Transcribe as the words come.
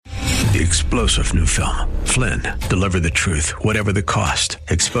The explosive new film, Flynn, deliver the truth, whatever the cost,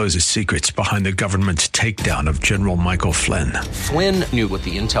 exposes secrets behind the government's takedown of General Michael Flynn. Flynn knew what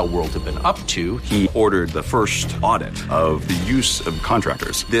the intel world had been up to. He ordered the first audit of the use of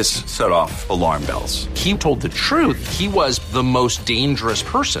contractors. This set off alarm bells. He told the truth. He was the most dangerous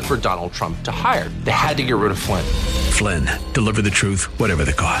person for Donald Trump to hire. They had to get rid of Flynn. Flynn, deliver the truth, whatever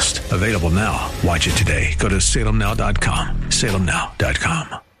the cost. Available now. Watch it today. Go to salemnow.com.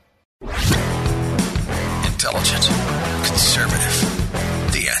 salemnow.com. Intelligent, conservative,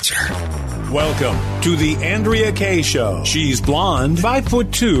 the answer. Welcome to the Andrea Kaye Show. She's blonde,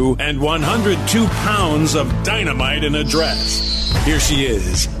 5'2", and 102 pounds of dynamite in a dress. Here she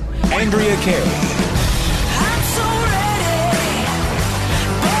is, Andrea Kaye. I'm so ready,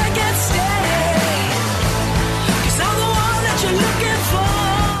 but get steady, 'cause I'm the one that you're looking for.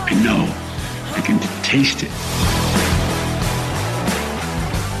 I know. I can taste it.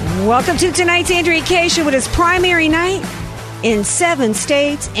 Welcome to tonight's Andrea Kaye Show. It is primary night in 7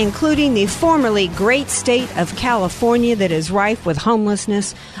 states, including the formerly great state of California that is rife with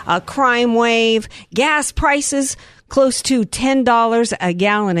homelessness, a crime wave, gas prices close to $10 a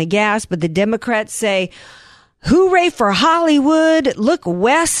gallon of gas. But the Democrats say, hooray for Hollywood, look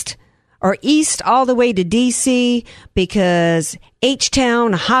west or east all the way to D.C. because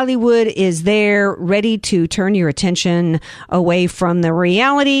H-Town, Hollywood is there ready to turn your attention away from the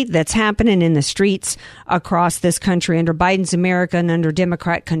reality that's happening in the streets across this country under Biden's America and under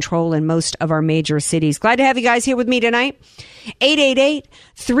Democrat control in most of our major cities. Glad to have you guys here with me tonight.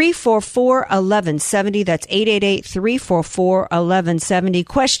 888-344-1170. That's 888-344-1170.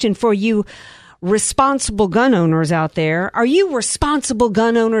 Question for you responsible gun owners out there. Are you responsible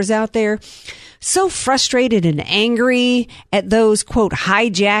gun owners out there? So frustrated and angry at those, quote,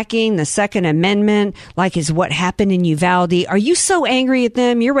 hijacking the Second Amendment, like is what happened in Uvalde. Are you so angry at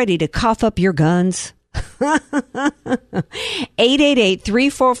them, you're ready to cough up your guns?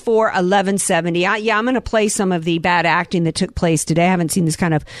 888-344-1170. I'm going to play some of the bad acting that took place today. I haven't seen this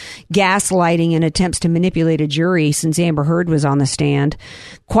kind of gaslighting and attempts to manipulate a jury since Amber Heard was on the stand.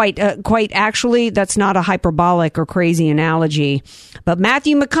 Quite actually, that's not a hyperbolic or crazy analogy. But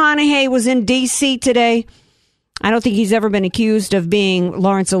Matthew McConaughey was in D.C. today. I don't think he's ever been accused of being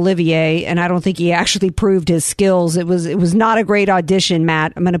Laurence Olivier, and I don't think he actually proved his skills. It was not a great audition,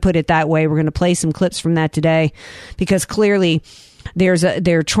 Matt. I'm going to put it that way. We're going to play some clips from that today because clearly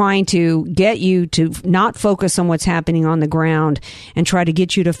they're trying to get you to not focus on what's happening on the ground and try to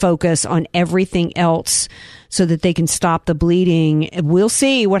get you to focus on everything else so that they can stop the bleeding. We'll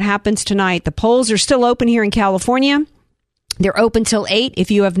see what happens tonight. The polls are still open here in California. They're open till 8.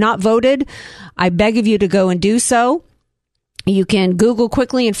 If you have not voted, I beg of you to go and do so. You can Google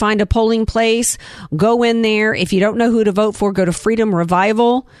quickly and find a polling place. Go in there. If you don't know who to vote for, go to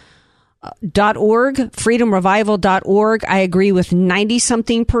freedomrevival.org, freedomrevival.org. I agree with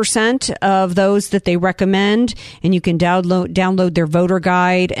 90-something% of those that they recommend, and you can download their voter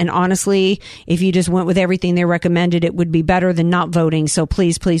guide. And honestly, if you just went with everything they recommended, it would be better than not voting. So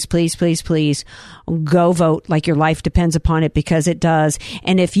please, please, please, please, please go vote like your life depends upon it, because it does.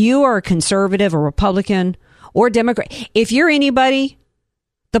 And if you are a conservative or Republican or Democrat, if you're anybody,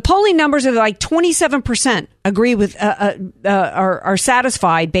 the polling numbers are like 27% agree with, are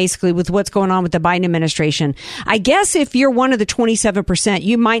satisfied basically with what's going on with the Biden administration. I guess if you're one of the 27%,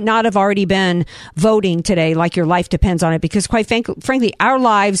 you might not have already been voting today like your life depends on it, because quite frankly, our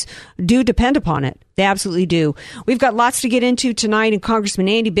lives do depend upon it. They absolutely do. We've got lots to get into tonight, and Congressman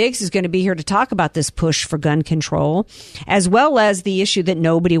Andy Biggs is going to be here to talk about this push for gun control, as well as the issue that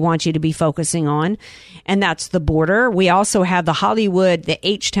nobody wants you to be focusing on, and that's the border. We also have the Hollywood, the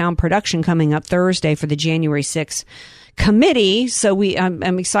H-Town production coming up Thursday for the January 6th committee. So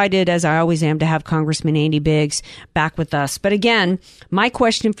I'm excited, as I always am, to have Congressman Andy Biggs back with us. But again, my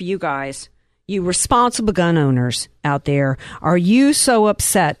question for you guys, you responsible gun owners out there, are you so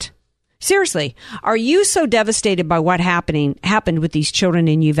upset? Seriously, are you so devastated by what happened with these children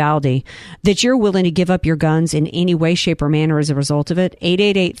in Uvalde that you're willing to give up your guns in any way, shape, or manner as a result of it?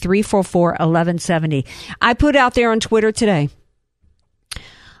 888-344-1170. I put out there on Twitter today,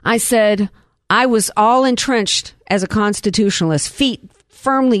 I said I was all entrenched as a constitutionalist, feet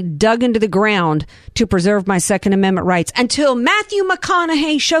firmly dug into the ground to preserve my Second Amendment rights, until Matthew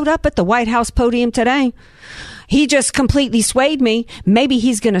McConaughey showed up at the White House podium today. He just completely swayed me. Maybe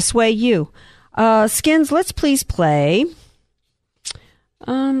he's going to sway you. Skins, let's please play.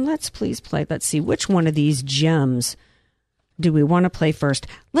 Let's see, which one of these gems do we want to play first?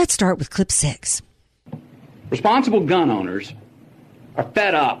 Let's start with clip 6. Responsible gun owners are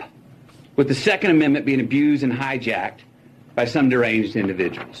fed up with the Second Amendment being abused and hijacked by some deranged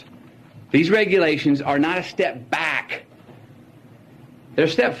individuals. These regulations are not a step back. They're a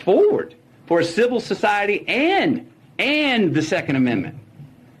step forward for a civil society and the Second Amendment.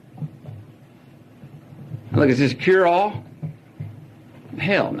 Look, is this a cure-all?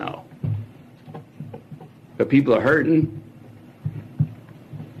 Hell no. But people are hurting.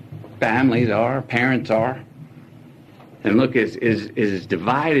 Families are, parents are. And look, as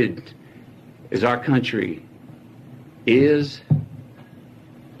divided as our country is,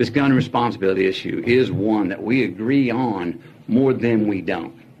 this gun responsibility issue is one that we agree on more than we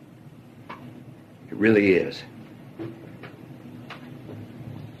don't. It really is.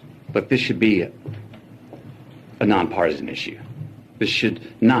 But this should be a nonpartisan issue. This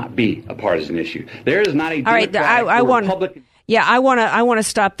should not be a partisan issue. There is not a Democratic or Republican. Yeah, I want to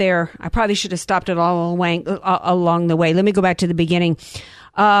stop there. I probably should have stopped it all along the way. Let me go back to the beginning.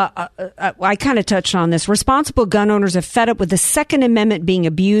 I kind of touched on this. Responsible gun owners are fed up with the Second Amendment being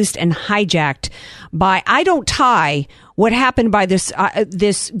abused and hijacked by, I don't tie what happened by this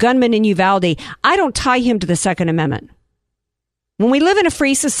gunman in Uvalde, I don't tie him to the Second Amendment. When we live in a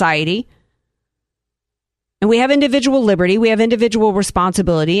free society, and we have individual liberty, we have individual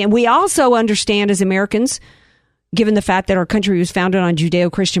responsibility, and we also understand as Americans, given the fact that our country was founded on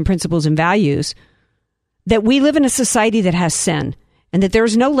Judeo-Christian principles and values, that we live in a society that has sin, and that there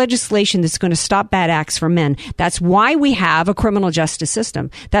is no legislation that's going to stop bad acts from men. That's why we have a criminal justice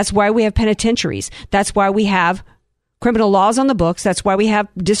system. That's why we have penitentiaries. That's why we have criminal laws on the books. That's why we have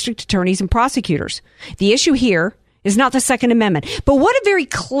district attorneys and prosecutors. The issue here is not the Second Amendment. But what a very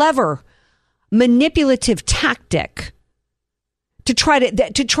clever, manipulative tactic to try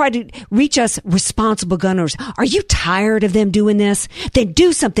to reach us responsible gun owners. Are you tired of them doing this? Then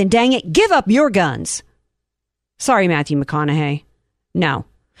do something, dang it. Give up your guns. Sorry, Matthew McConaughey. No.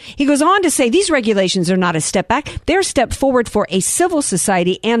 He goes on to say these regulations are not a step back. They're a step forward for a civil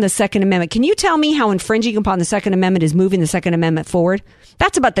society and the Second Amendment. Can you tell me how infringing upon the Second Amendment is moving the Second Amendment forward?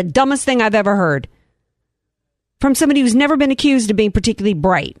 That's about the dumbest thing I've ever heard. From somebody who's never been accused of being particularly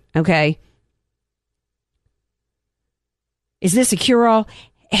bright, okay? Is this a cure-all?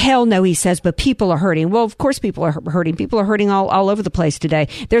 Hell no, he says, but people are hurting. Well, of course people are hurting. People are hurting all over the place today.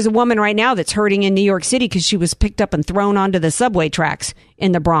 There's a woman right now that's hurting in New York City because she was picked up and thrown onto the subway tracks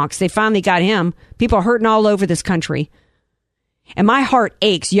in the Bronx. They finally got him. People are hurting all over this country. And my heart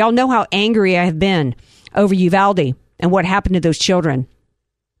aches. Y'all know how angry I have been over Uvalde and what happened to those children.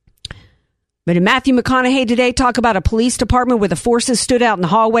 But did Matthew McConaughey today talk about a police department where the forces stood out in the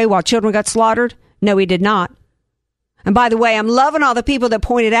hallway while children got slaughtered? No, he did not. And by the way, I'm loving all the people that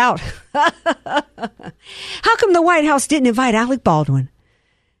pointed out. How come the White House didn't invite Alec Baldwin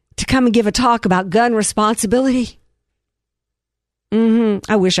to come and give a talk about gun responsibility?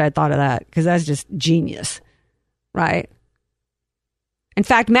 I wish I had thought of that, because that's just genius, right? In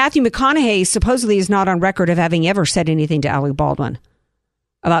fact, Matthew McConaughey supposedly is not on record of having ever said anything to Alec Baldwin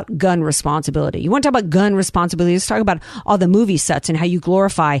about gun responsibility. You want to talk about gun responsibility? Let's talk about all the movie sets and how you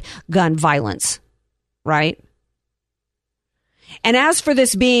glorify gun violence, right? And as for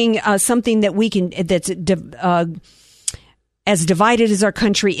this being something that we can, that's as divided as our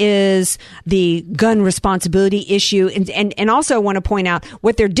country is, the gun responsibility issue, and also I want to point out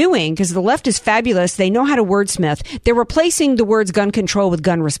what they're doing, because the left is fabulous. They know how to wordsmith. They're replacing the words gun control with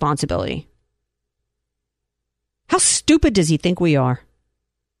gun responsibility. How stupid does he think we are?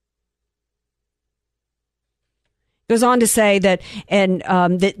 Goes on to say that,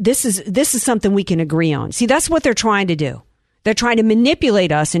 that this is something we can agree on. See, that's what they're trying to do. They're trying to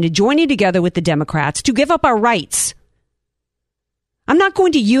manipulate us into joining together with the Democrats to give up our rights. I'm not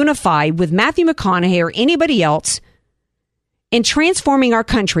going to unify with Matthew McConaughey or anybody else in transforming our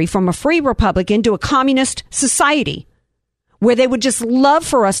country from a free republic into a communist society where they would just love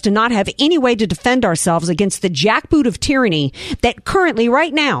for us to not have any way to defend ourselves against the jackboot of tyranny that currently,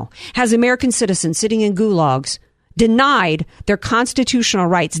 right now, has American citizens sitting in gulags, denied their constitutional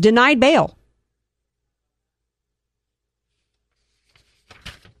rights, denied bail.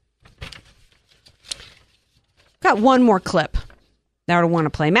 Got one more clip that I want to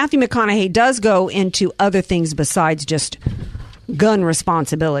play. Matthew McConaughey does go into other things besides just gun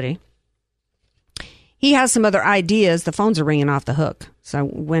responsibility. He has some other ideas. The phones are ringing off the hook. So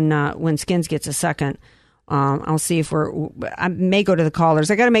when Skins gets a second, I'll see if I may go to the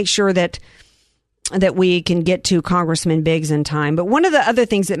callers. I got to make sure that we can get to Congressman Biggs in time. But one of the other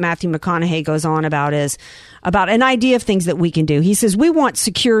things that Matthew McConaughey goes on about is about an idea of things that we can do. He says, we want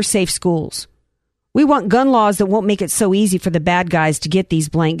secure, safe schools. We want gun laws that won't make it so easy for the bad guys to get these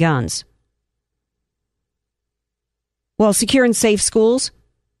blank guns. Well, secure and safe schools?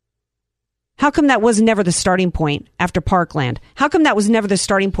 How come that was never the starting point after Parkland? How come that was never the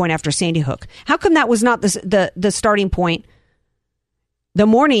starting point after Sandy Hook? How come that was not the starting point the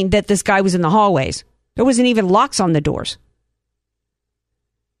morning that this guy was in the hallways? There wasn't even locks on the doors.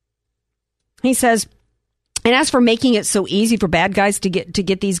 He says, and as for making it so easy for bad guys to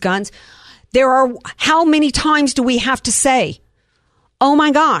get these guns, how many times do we have to say, oh my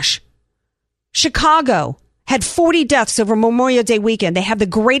gosh, Chicago had 40 deaths over Memorial Day weekend. They have the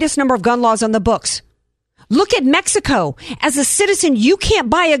greatest number of gun laws on the books. Look at Mexico. As a citizen, you can't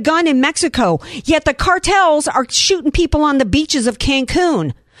buy a gun in Mexico, yet the cartels are shooting people on the beaches of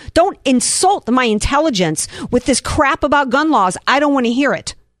Cancun. Don't insult my intelligence with this crap about gun laws. I don't want to hear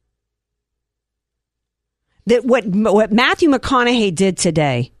it. That what Matthew McConaughey did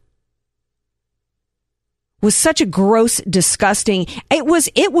today was such a gross, disgusting. It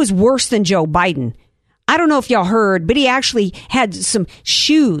was worse than Joe Biden. I don't know if y'all heard, but he actually had some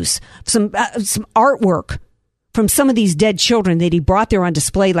shoes, some artwork from some of these dead children that he brought there on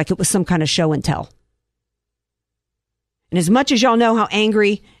display like it was some kind of show and tell. And as much as y'all know how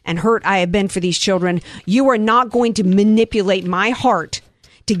angry and hurt I have been for these children, you are not going to manipulate my heart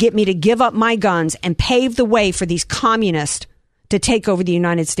to get me to give up my guns and pave the way for these communists to take over the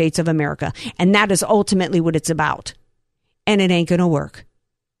United States of America. And that is ultimately what it's about. And it ain't going to work.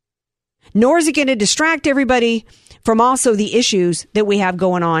 Nor is it going to distract everybody from also the issues that we have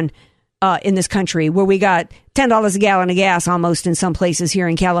going on in this country, where we got $10 a gallon of gas almost in some places here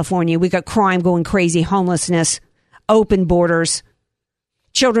in California. We got crime going crazy, homelessness, open borders,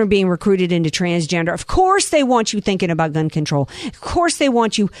 children being recruited into transgender. Of course they want you thinking about gun control. Of course they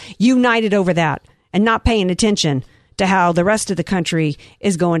want you united over that and not paying attention to how the rest of the country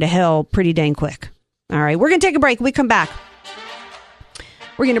is going to hell pretty dang quick. All right, we're going to take a break. When we come back,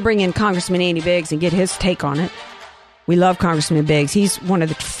 we're going to bring in Congressman Andy Biggs and get his take on it. We love Congressman Biggs. He's one of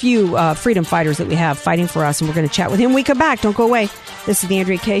the few freedom fighters that we have fighting for us, and we're going to chat with him when we come back. Don't go away. This is the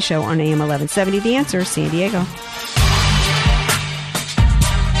Andrea Kaye Show on AM 1170. The Answer, San Diego.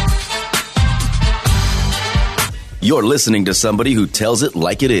 You're listening to somebody who tells it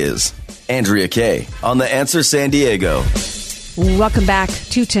like it is. Andrea Kaye on The Answer San Diego. Welcome back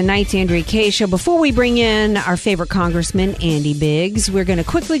to tonight's Andrea Kaye Show. Before we bring in our favorite Congressman, Andy Biggs, we're going to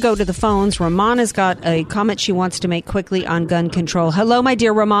quickly go to the phones. Ramana's got a comment she wants to make quickly on gun control. Hello, my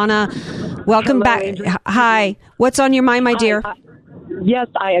dear Ramana. Welcome back. Andrea. Hi. What's on your mind, my dear? Yes,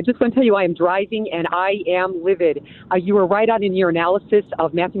 I just want to tell you I am driving and I am livid. You were right on in your analysis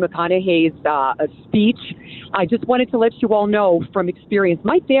of Matthew McConaughey's speech. I just wanted to let you all know from experience,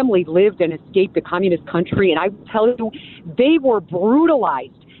 my family lived and escaped a communist country, and I tell you, they were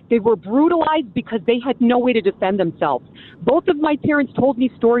brutalized. They were brutalized because they had no way to defend themselves. Both of my parents told me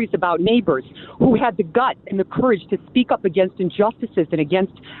stories about neighbors who had the gut and the courage to speak up against injustices and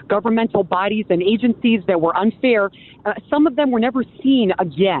against governmental bodies and agencies that were unfair. Some of them were never seen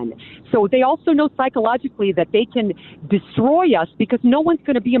again. So they also know psychologically that they can destroy us because no one's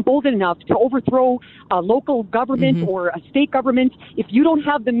going to be emboldened enough to overthrow a local government or a state government if you don't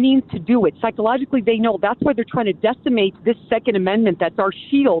have the means to do it. Psychologically, they know. That's why they're trying to decimate this Second Amendment. That's our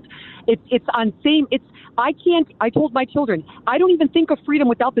shield. I told my children, I don't even think of freedom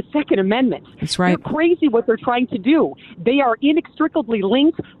without the Second Amendment. That's right. They're crazy what they're trying to do. They are inextricably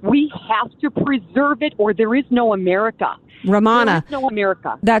linked. We have to preserve it or there is no America. Ramana. There is no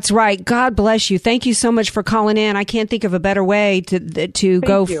America. That's right. God bless you. Thank you so much for calling in. I can't think of a better way to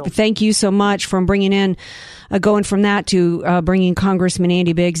go. Thank you so much for bringing in, going from that to bringing Congressman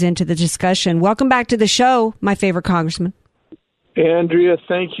Andy Biggs into the discussion. Welcome back to the show, my favorite congressman. Andrea,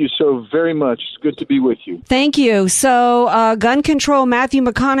 thank you so very much. It's good to be with you. Thank you. So, gun control, Matthew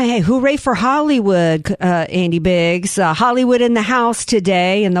McConaughey. Hooray for Hollywood, Andy Biggs. Hollywood in the House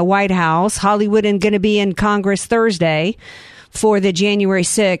today, in the White House. Hollywood going to be in Congress Thursday for the January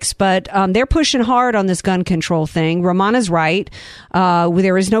 6th. But they're pushing hard on this gun control thing. Ramana's right.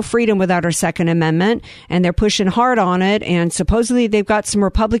 There is no freedom without our Second Amendment, and they're pushing hard on it. And supposedly they've got some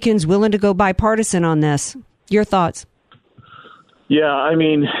Republicans willing to go bipartisan on this. Your thoughts? Yeah, I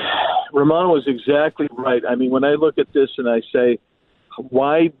mean, Ramana was exactly right. I mean, when I look at this and I say,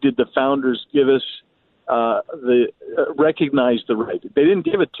 why did the founders give us recognize the right? They didn't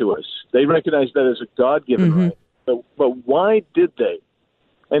give it to us. They recognized that as a God-given right. But why did they?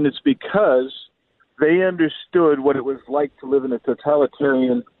 And it's because they understood what it was like to live in a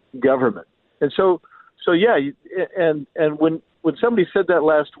totalitarian government. And so yeah, and when somebody said that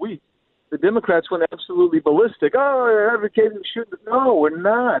last week, the Democrats went absolutely ballistic. Oh, they're advocating shooting. No, we're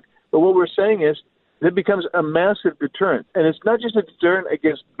not. But what we're saying is it becomes a massive deterrent. And it's not just a deterrent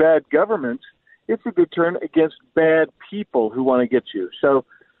against bad government. It's a deterrent against bad people who want to get you. So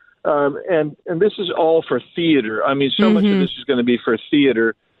And this is all for theater. I mean, so much of this is going to be for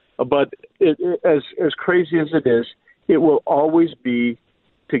theater, but as crazy as it is, it will always be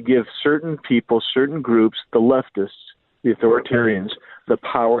to give certain people, certain groups, the leftists, the authoritarians, the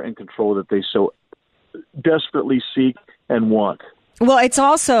power and control that they so desperately seek and want. Well, it's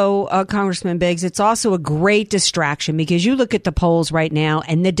also, Congressman Biggs, it's also a great distraction because you look at the polls right now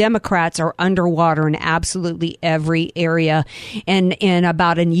and the Democrats are underwater in absolutely every area. And in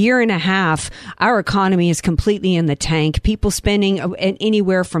about a year and a half, our economy is completely in the tank. People spending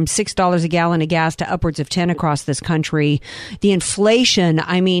anywhere from $6 a gallon of gas to upwards of 10 across this country. The inflation,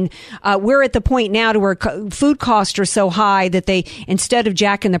 I mean, we're at the point now to where food costs are so high that they, instead of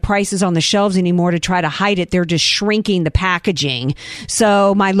jacking the prices on the shelves anymore to try to hide it, they're just shrinking the packaging.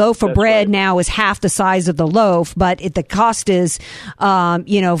 So my loaf of bread now is half the size of the loaf, but the cost is,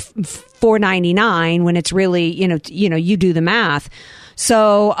 $4.99 when it's really, you do the math.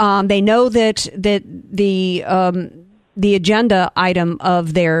 So they know that the agenda item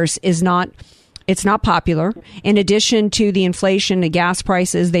of theirs is not. It's not popular. In addition to the inflation, the gas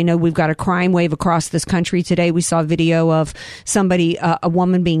prices, they know we've got a crime wave across this country today. We saw a video of somebody, a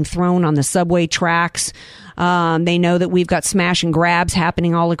woman being thrown on the subway tracks. They know that we've got smash and grabs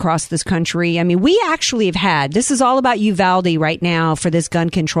happening all across this country. I mean, we actually have had, this is all about Uvalde right now for this gun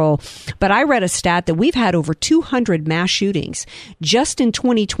control, but I read a stat that we've had over 200 mass shootings just in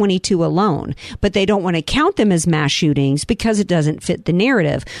 2022 alone, but they don't want to count them as mass shootings because it doesn't fit the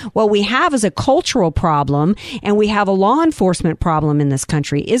narrative. What we have is a cultural problem and we have a law enforcement problem in this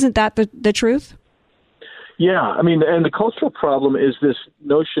country. Isn't that the truth? Yeah, I mean, and the cultural problem is this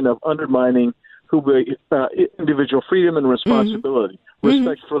notion of undermining individual freedom and responsibility,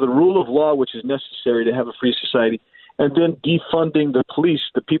 respect for the rule of law, which is necessary to have a free society, and then defunding the police,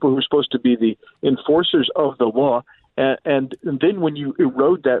 the people who are supposed to be the enforcers of the law. And then when you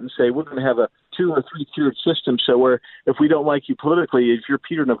erode that and say, we're going to have a 2 or 3 tiered system, so where if we don't like you politically, if you're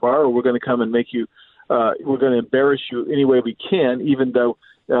Peter Navarro, we're going to come and make you, we're going to embarrass you any way we can, even though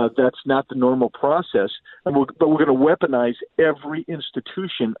that's not the normal process. But we're going to weaponize every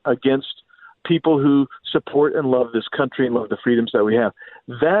institution against people who support and love this country and love the freedoms that we have.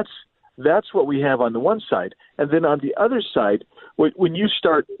 That's what we have on the one side. And then on the other side, when you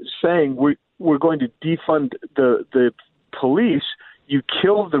start saying we're going to defund the police, you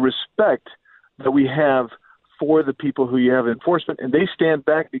kill the respect that we have for the people who you have enforcement, and they stand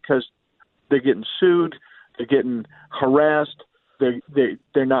back because they're getting sued, they're getting harassed,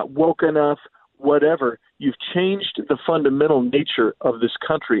 they're not woke enough, whatever. You've changed the fundamental nature of this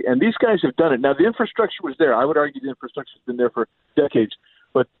country, and these guys have done it. Now, the infrastructure was there. I would argue the infrastructure has been there for decades,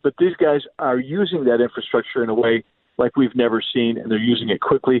 but these guys are using that infrastructure in a way like we've never seen, and they're using it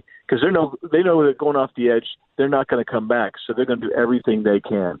quickly because they know that going off the edge, they're not going to come back, so they're going to do everything they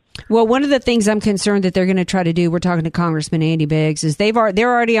can. Well, one of the things I'm concerned that they're going to try to do, we're talking to Congressman Andy Biggs, is they're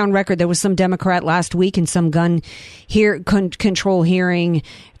already on record. There was some Democrat last week in some gun control hearing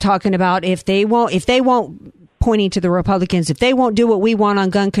talking about if they won't pointing to the Republicans, if they won't do what we want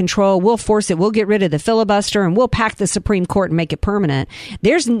on gun control, we'll force it. We'll get rid of the filibuster and we'll pack the Supreme Court and make it permanent.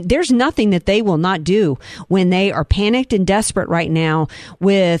 There's nothing that they will not do when they are panicked and desperate right now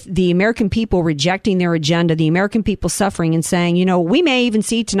with the American people rejecting their agenda, the American people suffering and saying, we may even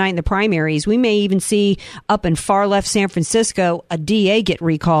see tonight in the primaries, we may even see up in far left San Francisco, a DA get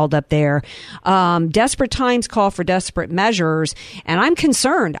recalled up there. Desperate times call for desperate measures. And I'm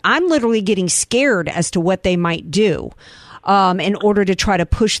concerned. I'm literally getting scared as to what they might do in order to try to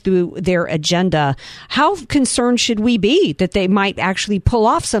push through their agenda. How concerned should we be that they might actually pull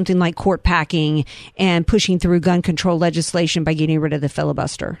off something like court packing and pushing through gun control legislation by getting rid of the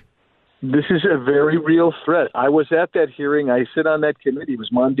filibuster? This is a very real threat. I was at that hearing. I sit on that committee. It was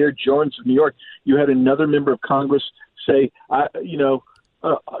Mondaire Jones of New York. You had another member of Congress say,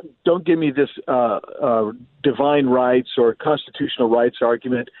 don't give me this divine rights or constitutional rights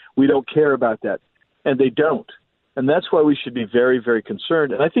argument. We don't care about that. And they don't. And that's why we should be very, very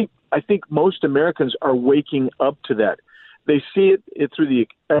concerned. And I think most Americans are waking up to that. They see it through the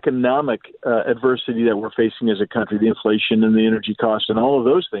economic adversity that we're facing as a country, the inflation and the energy costs and all of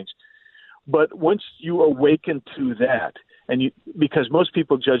those things. But once you awaken to that, because most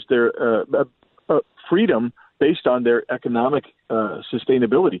people judge their freedom based on their economic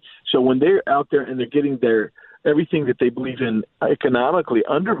sustainability. So when they're out there and they're getting everything that they believe in economically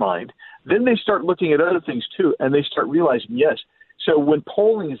undermined, then they start looking at other things too, and they start realizing, yes. So when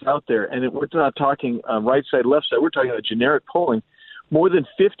polling is out there, and we're not talking right side, left side, we're talking about generic polling, more than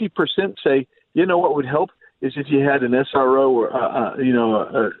 50% say, what would help is if you had an SRO or,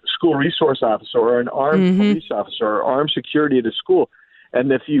 a school resource officer or an armed police officer or armed security at a school.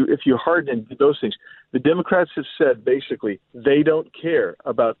 And if you harden and do those things, the Democrats have said basically they don't care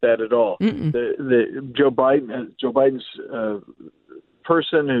about that at all. Joe Biden's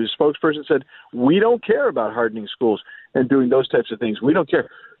person, whose spokesperson, said we don't care about hardening schools and doing those types of things. We don't care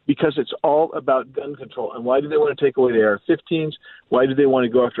because it's all about gun control. And why do they want to take away the AR-15s? Why do they want to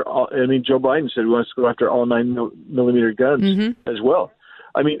go after all? I mean, Joe Biden said he wants to go after all 9mm guns as well.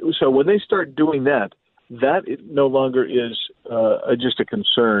 I mean, so when they start doing that, it no longer is just a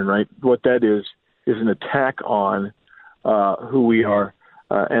concern, right? What that is an attack on who we are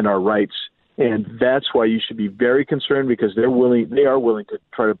and our rights. And that's why you should be very concerned, because they are willing to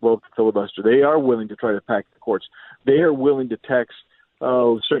try to blow up the filibuster. They are willing to try to pack the courts. They are willing to tax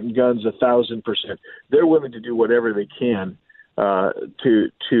certain guns 1,000%. They're willing to do whatever they can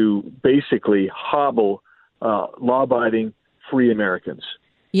to basically hobble law-abiding, free Americans.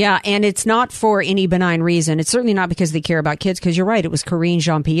 Yeah, and it's not for any benign reason. It's certainly not because they care about kids, because you're right. It was Karine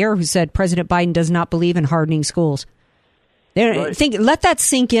Jean-Pierre who said President Biden does not believe in hardening schools. Right. Let that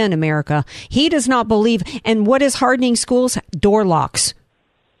sink in, America. He does not believe. And what is hardening schools? Door locks,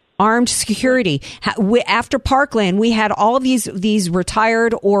 armed security. After Parkland, we had all of these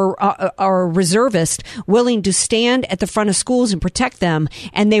retired or reservists willing to stand at the front of schools and protect them,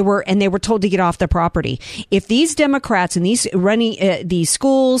 and they were told to get off the property. If these Democrats and these running these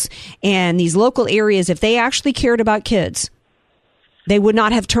schools and these local areas, if they actually cared about kids, they would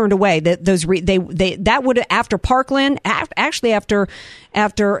not have turned away that would, after Parkland, actually after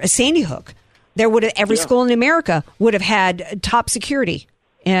Sandy Hook, there would have, every school in America would have had top security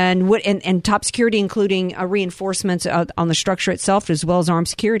and top security, including reinforcements on the structure itself, as well as armed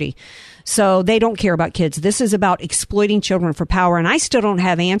security. So they don't care about kids. This is about exploiting children for power. And I still don't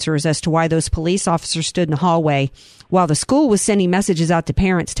have answers as to why those police officers stood in the hallway while the school was sending messages out to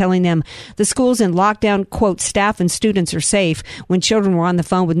parents telling them the school's in lockdown, quote, staff and students are safe, when children were on the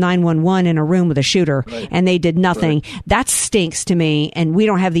phone with 911 in a room with a shooter. Right. And they did nothing. Right. That stinks to me. And we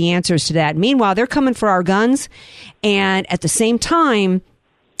don't have the answers to that. Meanwhile, they're coming for our guns. And at the same time,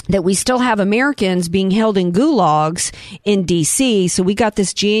 that we still have Americans being held in gulags in D.C. So we got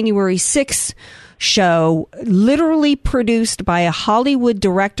this January 6th show literally produced by a Hollywood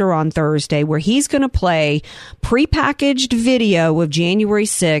director on Thursday, where he's going to play prepackaged video of January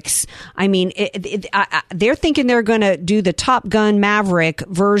 6th. I mean, they're thinking they're going to do the Top Gun Maverick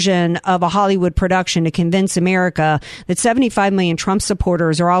version of a Hollywood production to convince America that 75 million Trump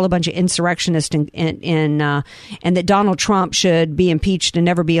supporters are all a bunch of insurrectionists and that Donald Trump should be impeached and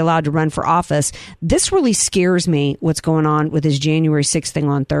never be allowed to run for office. This really scares me, what's going on with his January 6th thing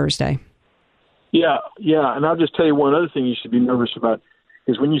on Thursday. Yeah, and I'll just tell you one other thing you should be nervous about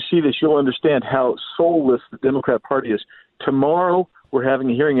is when you see this, you'll understand how soulless the Democrat Party is. Tomorrow, we're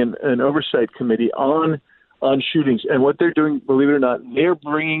having a hearing in an oversight committee on shootings, and what they're doing, believe it or not, they're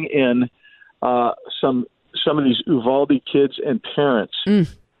bringing in some of these Uvalde kids and parents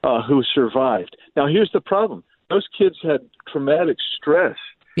who survived. Now, here's the problem: those kids had traumatic stress,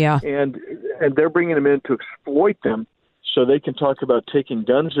 and they're bringing them in to exploit them so they can talk about taking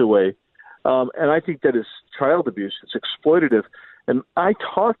guns away. And I think that is child abuse. It's exploitative. And I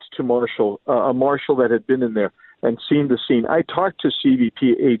talked to a marshal that had been in there and seen the scene. I talked to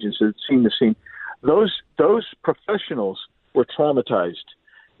CBP agents that had seen the scene. Those professionals were traumatized,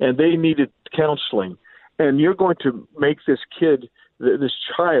 and they needed counseling. And you're going to make this kid, this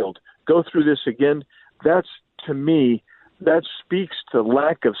child, go through this again. That's, to me, that speaks to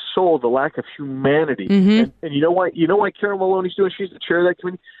lack of soul, the lack of humanity. And you know why? You know why Carol Maloney's doing? She's the chair of that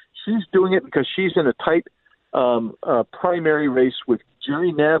committee. She's doing it because she's in a tight primary race with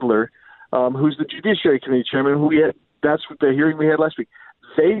Jerry Nadler, who's the Judiciary Committee chairman. That's what the hearing we had last week.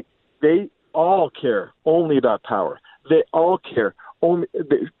 They all care only about power. They all care only.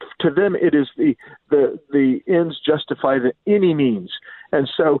 To them, it is the ends justify the any means, and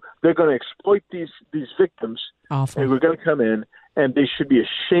so they're going to exploit these victims. Awful. And we're going to come in, and they should be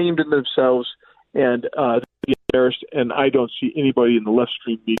ashamed of themselves and be embarrassed. And I don't see anybody in the left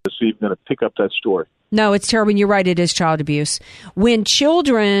stream media that's even going to pick up that story. No, it's terrible. And you're right. It is child abuse. When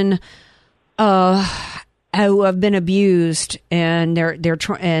children who have been abused and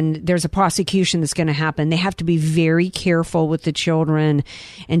and there's a prosecution that's going to happen, they have to be very careful with the children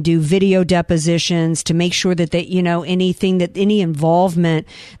and do video depositions to make sure that any involvement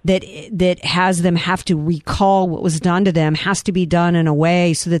that has them have to recall what was done to them has to be done in a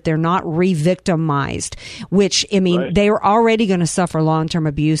way so that they're not re-victimized, which, I mean, right. They are already going to suffer long-term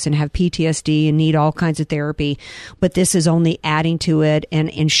abuse and have PTSD and need all kinds of therapy, but this is only adding to it,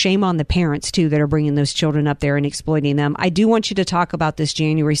 and shame on the parents too that are bringing those children children up there and exploiting them. I do want you to talk about this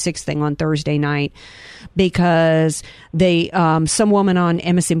January 6th thing on Thursday night, because some woman on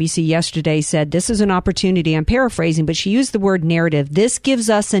MSNBC yesterday said this is an opportunity. I'm paraphrasing, but she used the word narrative. This gives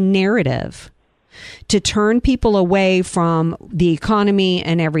us a narrative to turn people away from the economy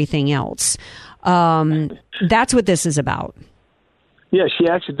and everything else. That's what this is about. Yeah, she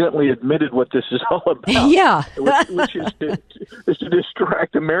accidentally admitted what this is all about. Yeah, which is to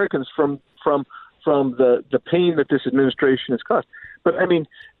distract Americans from the pain that this administration has caused. But I mean,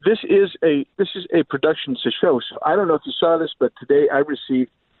 this is a production to show. So I don't know if you saw this, but today I received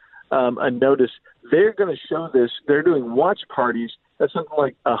a notice. They're going to show this. They're doing watch parties at something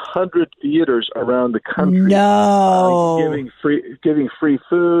like 100 theaters around the country. No, giving free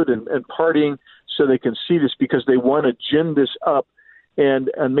food and partying so they can see this, because they want to gin this up.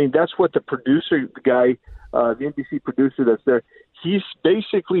 And I mean, that's what the producer, the guy, the NBC producer that's there, he's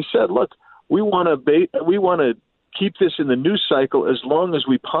basically said, look, we want to keep this in the news cycle as long as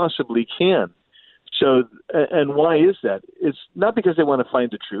we possibly can. So, and why is that? It's not because they want to find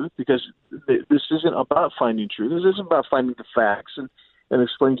the truth, because this isn't about finding truth. This isn't about finding the facts and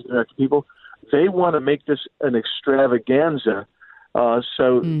explaining to the American people. They want to make this an extravaganza,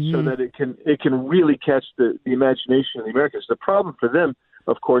 so that it can really catch the imagination of the Americans. The problem for them,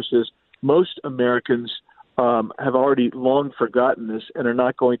 of course, is most Americans have already long forgotten this and are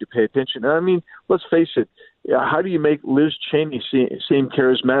not going to pay attention. And I mean, let's face it. How do you make Liz Cheney seem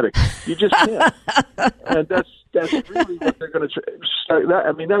charismatic? You just can't. And that's really what they're going to start.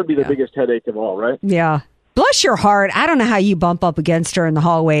 I mean, that would be the biggest headache of all, right? Yeah. Bless your heart. I don't know how you bump up against her in the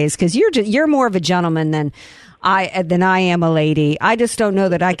hallways, because you're more of a gentleman than I am a lady. I just don't know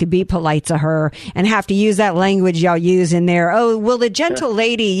that I could be polite to her and have to use that language y'all use in there. Oh, will the gentle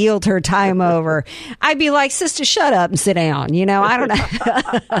lady yield her time over? I'd be like, sister, shut up and sit down. You know, I don't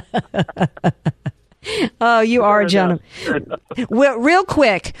know. Oh, you are a gentleman. Well, real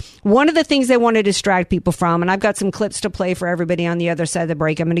quick, one of the things they want to distract people from, and I've got some clips to play for everybody on the other side of the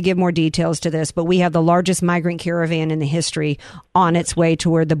break. I'm going to give more details to this, but we have the largest migrant caravan in the history on its way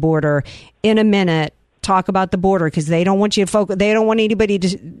toward the border. In a minute, talk about the border, because they don't want you to focus. They don't want anybody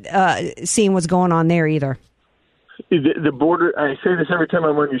to seeing what's going on there either. The border. I say this every time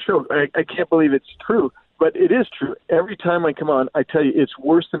I'm on your show. I can't believe it's true. But it is true. Every time I come on, I tell you, it's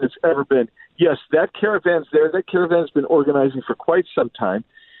worse than it's ever been. Yes, that caravan's there. That caravan's been organizing for quite some time.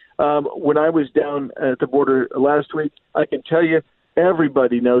 When I was down at the border last week, I can tell you,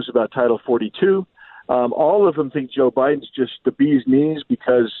 everybody knows about Title 42. All of them think Joe Biden's just the bee's knees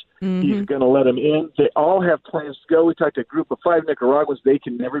because he's going to let them in. They all have plans to go. We talked to a group of 5 Nicaraguans. They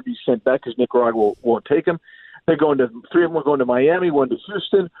can never be sent back because Nicaragua won't take them. They're going to 3 of them are going to Miami, 1 to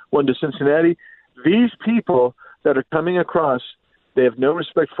Houston, 1 to Cincinnati. These people that are coming across, they have no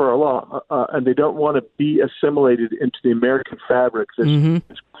respect for our law, and they don't want to be assimilated into the American fabric,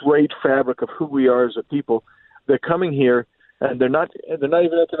 this great fabric of who we are as a people. They're coming here, and they're not even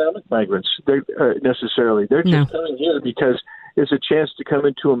economic migrants necessarily. They're just coming here because it's a chance to come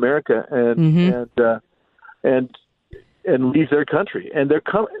into America and leave their country. And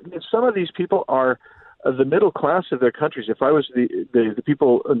some of these people are the middle class of their countries. If I was the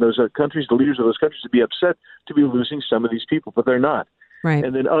people in those countries, the leaders of those countries, would be upset to be losing some of these people, but they're not. Right.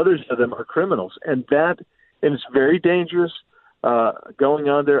 And then others of them are criminals, and it's very dangerous going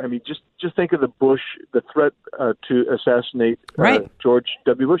on there. I mean, just think of the threat to assassinate George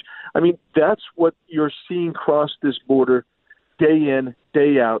W. Bush. I mean, that's what you're seeing cross this border day in,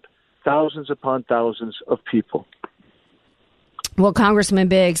 day out, thousands upon thousands of people. Well, Congressman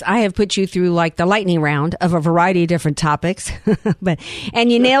Biggs, I have put you through like the lightning round of a variety of different topics, and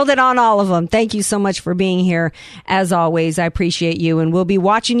you nailed it on all of them. Thank you so much for being here. As always, I appreciate you, and we'll be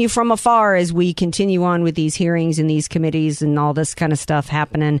watching you from afar as we continue on with these hearings and these committees and all this kind of stuff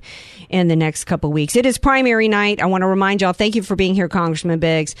happening in the next couple of weeks. It is primary night. I want to remind y'all, thank you for being here, Congressman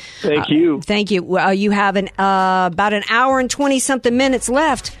Biggs. Thank you. Thank you. You have about an hour and 20-something minutes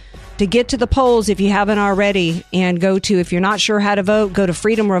left to get to the polls if you haven't already, and if you're not sure how to vote, go to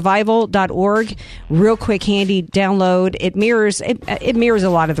freedomrevival.org. Real quick, handy download. It mirrors a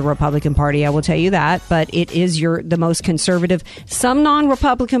lot of the Republican Party, I will tell you that, but it is the most conservative. Some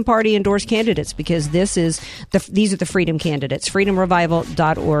non-Republican Party endorsed candidates, because these are the freedom candidates.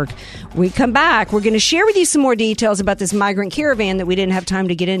 Freedomrevival.org. We come back, we're going to share with you some more details about this migrant caravan that we didn't have time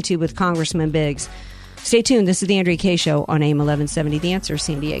to get into with Congressman Biggs. Stay tuned. This is the Andrea Kaye Show on AM 1170, The Answer,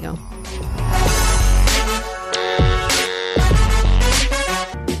 San Diego.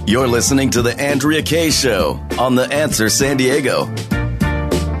 You're listening to The Andrea Kaye Show on The Answer San Diego.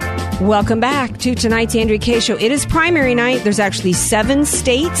 Welcome back to tonight's Andrea Kaye Show. It is primary night. There's actually 7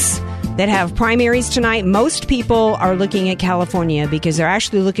 states that have primaries tonight. Most people are looking at California because they're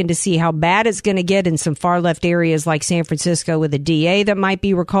actually looking to see how bad it's going to get in some far left areas like San Francisco with a DA that might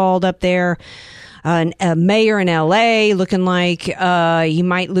be recalled up there. A mayor in L.A. looking like he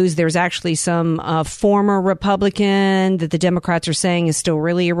might lose. There's actually some former Republican that the Democrats are saying is still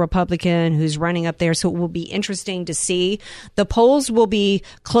really a Republican who's running up there. So it will be interesting to see. The polls will be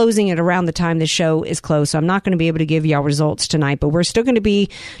closing at around the time the show is closed. So I'm not going to be able to give y'all results tonight, but we're still going to be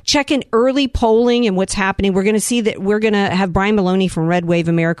checking early polling and what's happening. We're going to see that we're going to have Brian Maloney from Red Wave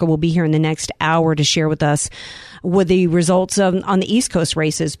America will be here in the next hour to share with us with the results on the East Coast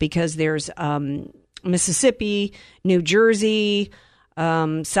races, because there's Mississippi, New Jersey,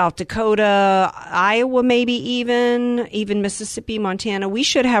 South Dakota, Iowa, maybe even Mississippi, Montana. We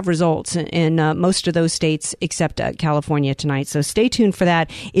should have results in most of those states except California tonight. So stay tuned for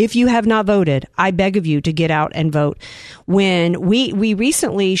that. If you have not voted, I beg of you to get out and vote. When we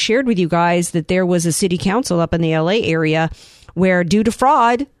recently shared with you guys that there was a city council up in the LA area where, due to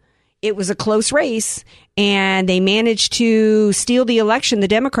fraud, it was a close race, and they managed to steal the election. The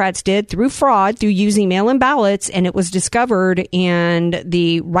Democrats did through fraud, through using mail-in ballots, and it was discovered, and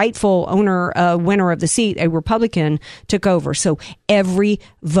the rightful winner of the seat, a Republican, took over. So every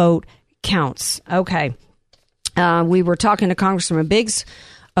vote counts. Okay. We were talking to Congressman Biggs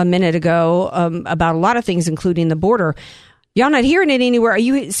a minute ago about a lot of things, including the border. Y'all not hearing it anywhere. Are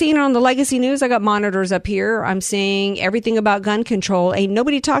you seeing it on the Legacy News? I got monitors up here. I'm seeing everything about gun control. Ain't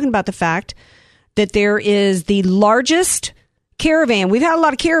nobody talking about the fact that there is the largest caravan. We've had a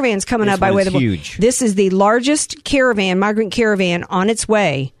lot of caravans coming up by way of the huge. This is the largest caravan, migrant caravan, on its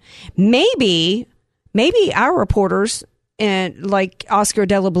way. Maybe our reporters, and like Oscar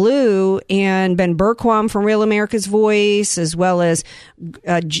De La Blue and Ben Berquam from Real America's Voice, as well as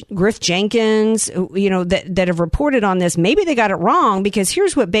Griff Jenkins, that have reported on this, maybe they got it wrong, because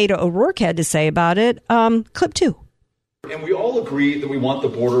here's what Beto O'Rourke had to say about it. Clip 2. And we all agree that we want the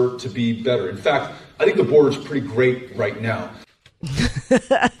border to be better. In fact, I think the border is pretty great right now.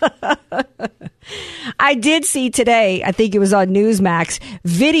 I did see today, I think it was on Newsmax,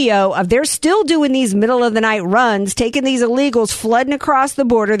 video of they're still doing these middle of the night runs, taking these illegals, flooding across the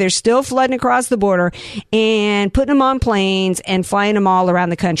border. They're still flooding across the border and putting them on planes and flying them all around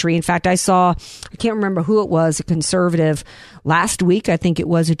the country. In fact, I can't remember who it was, a conservative last week, I think it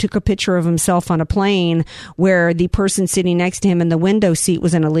was, who took a picture of himself on a plane where the person sitting next to him in the window seat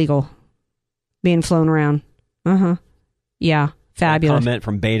was an illegal being flown around. Yeah. Fabulous. That comment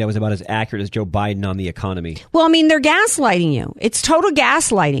from Beta was about as accurate as Joe Biden on the economy. Well, I mean, they're gaslighting you. It's total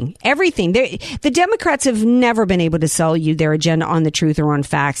gaslighting. Everything. The Democrats have never been able to sell you their agenda on the truth or on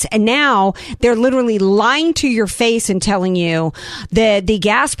facts. And now they're literally lying to your face and telling you that the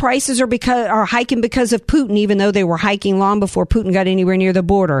gas prices are hiking because of Putin, even though they were hiking long before Putin got anywhere near the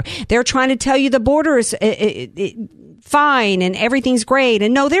border. They're trying to tell you the border is fine and everything's great.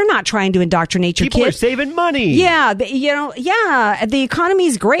 And no, they're not trying to indoctrinate your kids. People are saving money. Yeah. The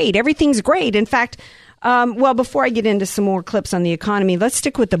economy's great. Everything's great. In fact, before I get into some more clips on the economy, let's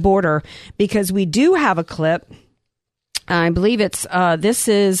stick with the border, because we do have a clip. I believe this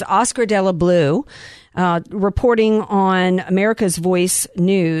is Oscar De La Blue reporting on America's Voice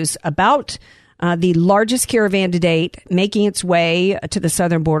News about the largest caravan to date making its way to the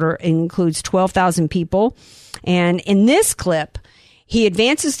southern border. It includes 12,000 people. And in this clip, he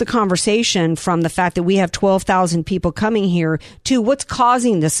advances the conversation from the fact that we have 12,000 people coming here to what's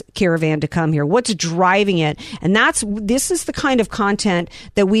causing this caravan to come here, what's driving it. And this is the kind of content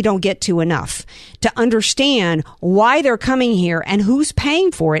that we don't get to enough, to understand why they're coming here and who's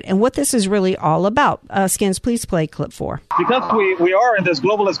paying for it and what this is really all about. Skins, please play clip 4. Because we are in this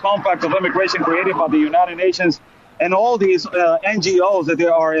globalist compact of immigration created by the United Nations, and all these NGOs that they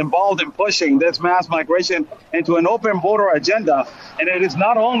are involved in pushing this mass migration into an open border agenda. And it is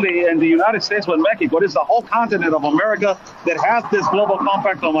not only in the United States with Mexico, it is the whole continent of America that has this global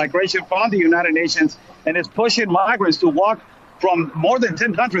compact on migration from the United Nations, and is pushing migrants to walk from more than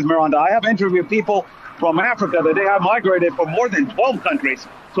 10 countries, Miranda. I have interviewed people from Africa that they have migrated from more than 12 countries.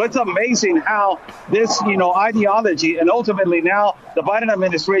 So it's amazing how this, ideology, and ultimately now the Biden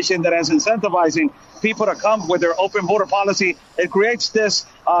administration that is incentivizing people to come with their open border policy, it creates this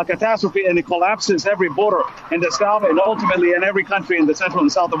catastrophe, and it collapses every border in the South and ultimately in every country in the Central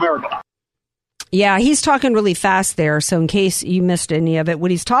and South America. Yeah, he's talking really fast there. So in case you missed any of it,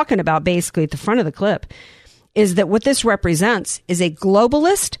 what he's talking about basically at the front of the clip is that what this represents is a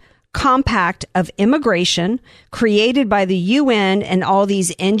globalist compact of immigration created by the UN and all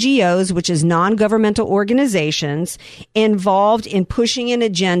these NGOs, which is non-governmental organizations, involved in pushing an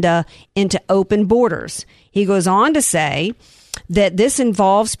agenda into open borders. He goes on to say that this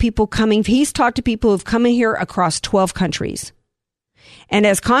involves people coming. He's talked to people who've come in here across 12 countries. And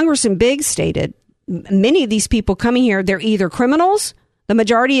as Congressman Biggs stated, many of these people coming here, they're either criminals. The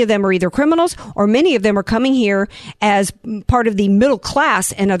majority of them are either criminals, or many of them are coming here as part of the middle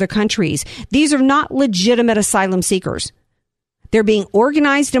class in other countries. These are not legitimate asylum seekers. They're being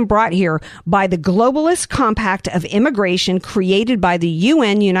organized and brought here by the globalist compact of immigration created by the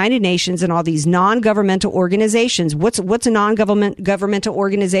UN, United Nations, and all these non-governmental organizations. What's a non-governmental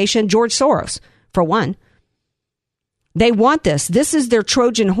organization? George Soros, for one. They want this. This is their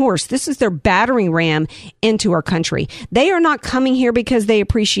Trojan horse. This is their battering ram into our country. They are not coming here because they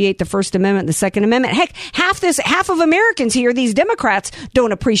appreciate the First Amendment and the Second Amendment. Heck, half of Americans here, these Democrats,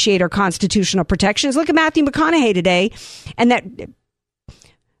 don't appreciate our constitutional protections. Look at Matthew McConaughey today, and that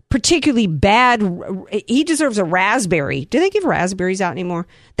particularly bad, he deserves a raspberry. Do they give raspberries out anymore?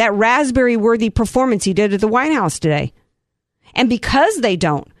 That raspberry-worthy performance he did at the White House today. And because they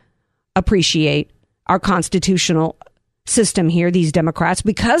don't appreciate our constitutional system here, these Democrats,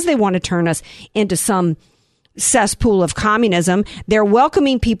 because they want to turn us into some cesspool of communism, they're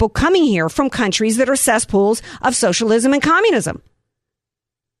welcoming people coming here from countries that are cesspools of socialism and communism.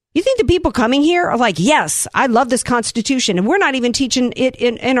 You think the people coming here are like, yes, I love this Constitution, and we're not even teaching it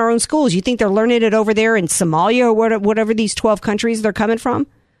in our own schools. You think they're learning it over there in Somalia or whatever these 12 countries they're coming from?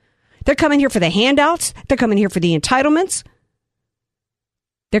 They're coming here for the handouts. They're coming here for the entitlements.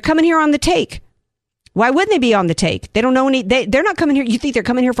 They're coming here on the take. Why wouldn't they be on the take? They don't know they're not coming here. You think they're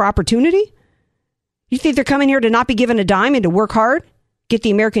coming here for opportunity? You think they're coming here to not be given a dime and to work hard? Get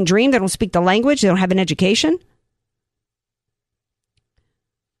the American dream? They don't speak the language. They don't have an education.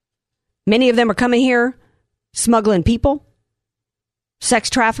 Many of them are coming here smuggling people, sex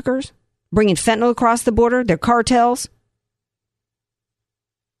traffickers, bringing fentanyl across the border. They're cartels.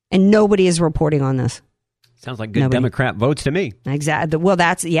 And nobody is reporting on this. Sounds like good Democrat votes to me. Exactly. Well,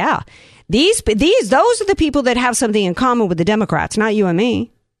 that's, yeah. Those are the people that have something in common with the Democrats, not you and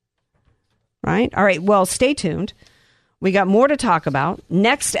me. Right? All right. Well, stay tuned. We got more to talk about.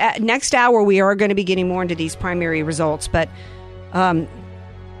 Next hour, we are going to be getting more into these primary results, but Debbie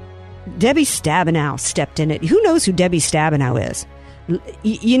Stabenow stepped in it. Who knows who Debbie Stabenow is?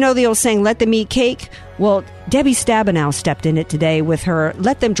 You know the old saying, let them eat cake? Well, Debbie Stabenow stepped in it today with her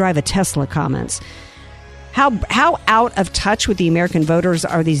let them drive a Tesla comments. How out of touch with the American voters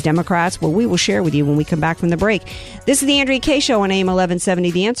are these Democrats? Well, we will share with you when we come back from the break. This is the Andrea Kaye Show on AM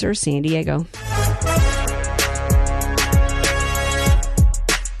 1170, The Answer, San Diego.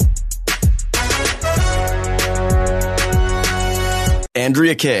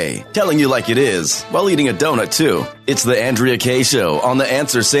 Andrea Kaye, telling you like it is, while eating a donut, too. It's the Andrea Kaye Show on The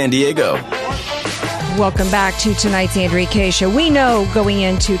Answer San Diego. Welcome back to tonight's Andrea Kaye Show. We know going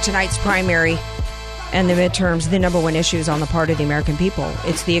into tonight's primary and the midterms, the number one issue is on the part of the American people.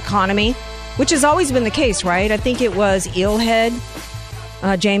 It's the economy, which has always been the case, right? I think it was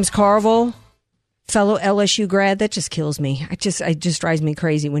Eelhead, James Carville, fellow LSU grad. That just kills me. It just drives me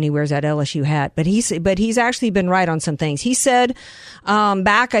crazy when he wears that LSU hat. But he's actually been right on some things. He said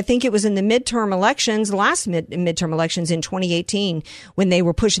back, I think it was in the midterm elections, midterm elections in 2018, when they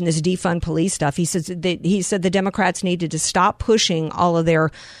were pushing this defund police stuff. He said the Democrats needed to stop pushing all of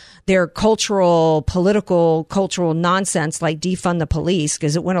their cultural nonsense like defund the police,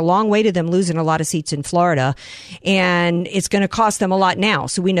 because it went a long way to them losing a lot of seats in Florida, and it's going to cost them a lot now.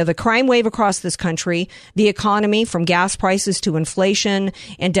 So we know the crime wave across this country, the economy from gas prices to inflation,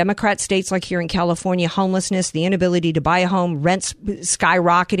 and Democrat states like here in California, homelessness, the inability to buy a home, rents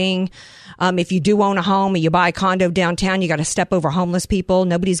skyrocketing. If you do own a home or you buy a condo downtown, you got to step over homeless people.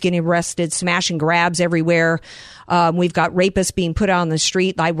 Nobody's getting arrested, smash and grabs everywhere. We've got rapists being put out on the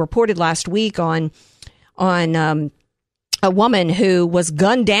street. I reported last week on a woman who was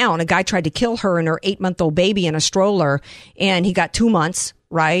gunned down. A guy tried to kill her and her 8-month-old baby in a stroller, and he got 2 months,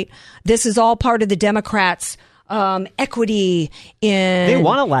 right? This is all part of the Democrats' equity in... They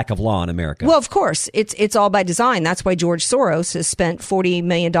want a lack of law in America. Well, of course. It's all by design. That's why George Soros has spent $40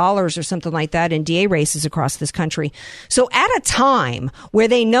 million or something like that in DA races across this country. So at a time where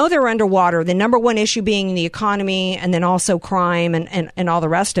they know they're underwater, the number one issue being the economy and then also crime and all the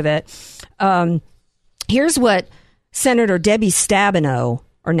rest of it, here's what Senator Debbie Stabenow,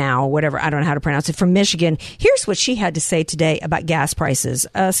 or now, whatever, I don't know how to pronounce it, from Michigan. Here's what she had to say today about gas prices.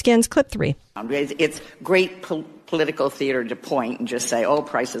 Skins, clip 3. It's great political theater to point and just say, oh,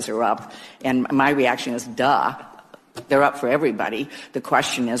 prices are up. And my reaction is, duh, they're up for everybody. The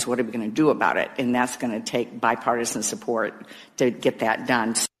question is, what are we going to do about it? And that's going to take bipartisan support to get that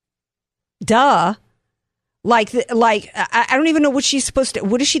done. Duh. I don't even know what she's supposed to.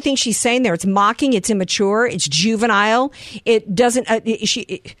 What does she think she's saying there? It's mocking. It's immature. It's juvenile. It doesn't.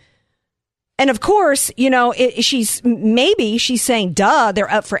 And of course, she's saying, duh,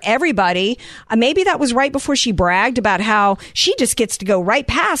 they're up for everybody. Maybe that was right before she bragged about how she just gets to go right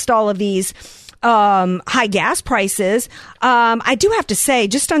past all of these high gas prices. I do have to say,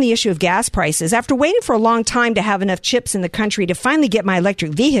 just on the issue of gas prices, after waiting for a long time to have enough chips in the country to finally get my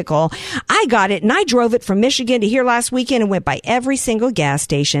electric vehicle, I got it and I drove it from Michigan to here last weekend and went by every single gas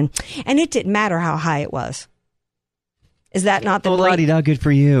station. And it didn't matter how high it was. Is that not the good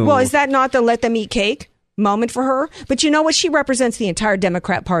for you? Well, is that not the let them eat cake moment for her? But you know what? She represents the entire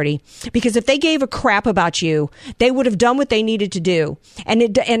Democrat Party, because if they gave a crap about you, they would have done what they needed to do.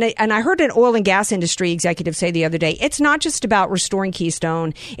 And I heard an oil and gas industry executive say the other day, it's not just about restoring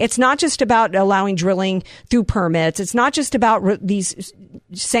Keystone. It's not just about allowing drilling through permits. It's not just about these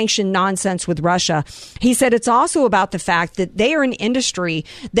sanctioned nonsense with Russia. He said it's also about the fact that they are an industry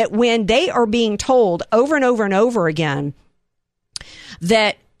that when they are being told over and over and over again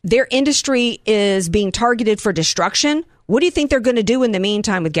that their industry is being targeted for destruction, what do you think they're going to do in the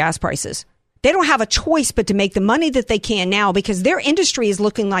meantime with gas prices? They don't have a choice but to make the money that they can now, because their industry is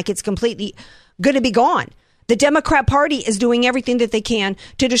looking like it's completely going to be gone. The Democrat Party is doing everything that they can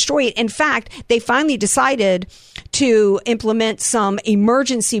to destroy it. In fact, they finally decided to implement some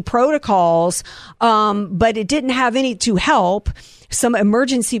emergency protocols, but it didn't have any to help, some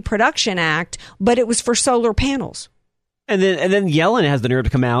Emergency Production Act, but it was for solar panels. And then Yellen has the nerve to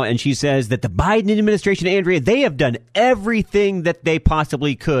come out and she says that the Biden administration, Andrea, they have done everything that they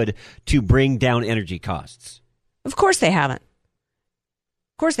possibly could to bring down energy costs. Of course they haven't.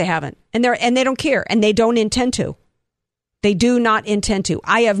 Of course they haven't. And they don't care, and they don't intend to. They do not intend to.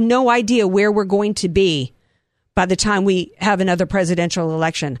 I have no idea where we're going to be by the time we have another presidential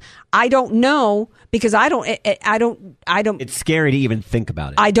election. I don't know, because I don't. It's scary to even think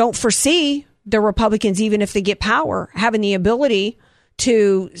about it. I don't foresee the Republicans, even if they get power, having the ability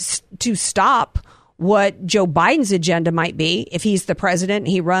to stop what Joe Biden's agenda might be if he's the president and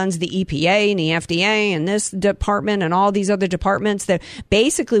he runs the EPA and the FDA and this department and all these other departments. That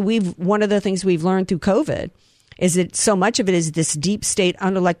basically one of the things we've learned through COVID is that so much of it is this deep state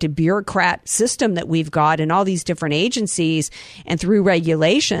unelected bureaucrat system that we've got in all these different agencies and through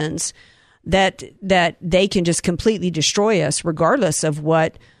regulations that they can just completely destroy us regardless of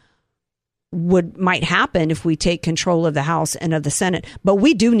what might happen if we take control of the House and of the Senate. But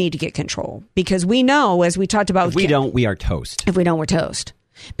we do need to get control, because we know, as we talked about, if we don't, we are toast. If we don't, we're toast.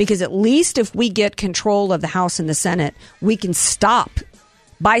 Because at least if we get control of the House and the Senate, we can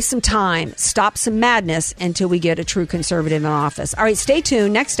buy some time, stop some madness until we get a true conservative in office. All right, stay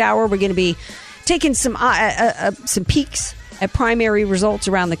tuned. Next hour, we're going to be taking some peeks at primary results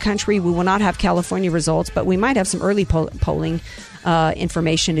around the country. We will not have California results, but we might have some early polling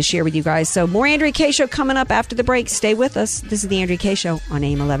information to share with you guys. So more Andrea Kaye Show coming up after the break. Stay with us. This is the Andrea Kaye Show on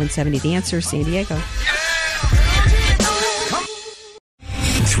AM 1170 The Answer, San Diego.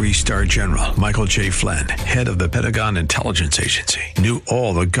 3-star General Michael J. Flynn, head of the Pentagon Intelligence Agency, knew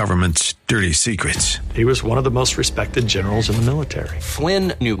all the government's dirty secrets. He was one of the most respected generals in the military.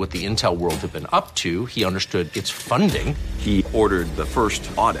 Flynn knew what the intel world had been up to. He understood its funding. He ordered the first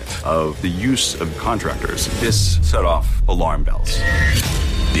audit of the use of contractors. This set off alarm bells.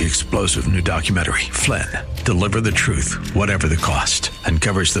 The explosive new documentary, Flynn, Deliver the Truth, Whatever the Cost,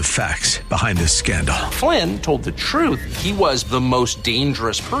 uncovers the facts behind this scandal. Flynn told the truth. He was the most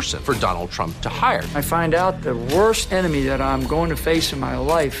dangerous person for Donald Trump to hire. I find out the worst enemy that I'm going to face in my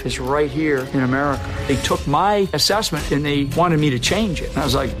life is right here in America. They took my assessment and they wanted me to change it. And I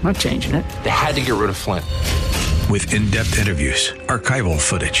was like, I'm not changing it. They had to get rid of Flynn. With in-depth interviews, archival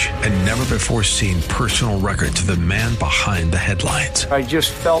footage, and never-before-seen personal records of the man behind the headlines. I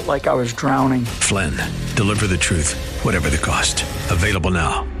just felt like I was drowning. Flynn, Deliver the Truth, Whatever the Cost. Available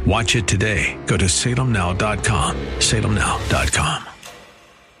now. Watch it today. Go to salemnow.com. salemnow.com.